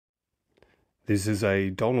This is a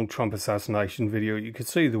Donald Trump assassination video. You can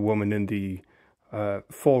see the woman in the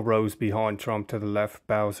 4 rows behind Trump to the left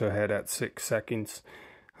bows her head at 6 seconds.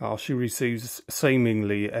 She receives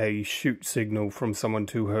seemingly a shoot signal from someone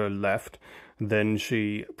to her left. Then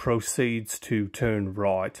she proceeds to turn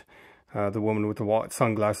right. The woman with the white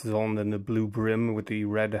sunglasses on and the blue brim with the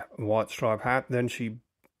red white stripe hat. Then she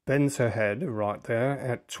bends her head right there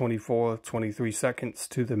at 23 seconds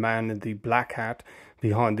to the man in the black hat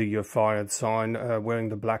behind the "You're Fired" sign, wearing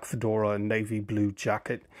the black fedora and navy blue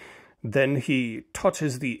jacket. Then he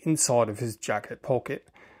touches the inside of his jacket pocket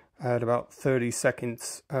at about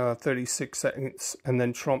 36 seconds, and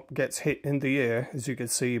then Trump gets hit in the air, as you can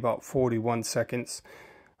see, about 41 seconds.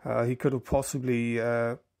 He could have possibly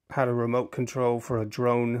had a remote control for a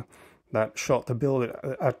drone that shot the bullet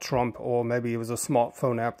at Trump, or maybe it was a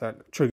smartphone app that triggered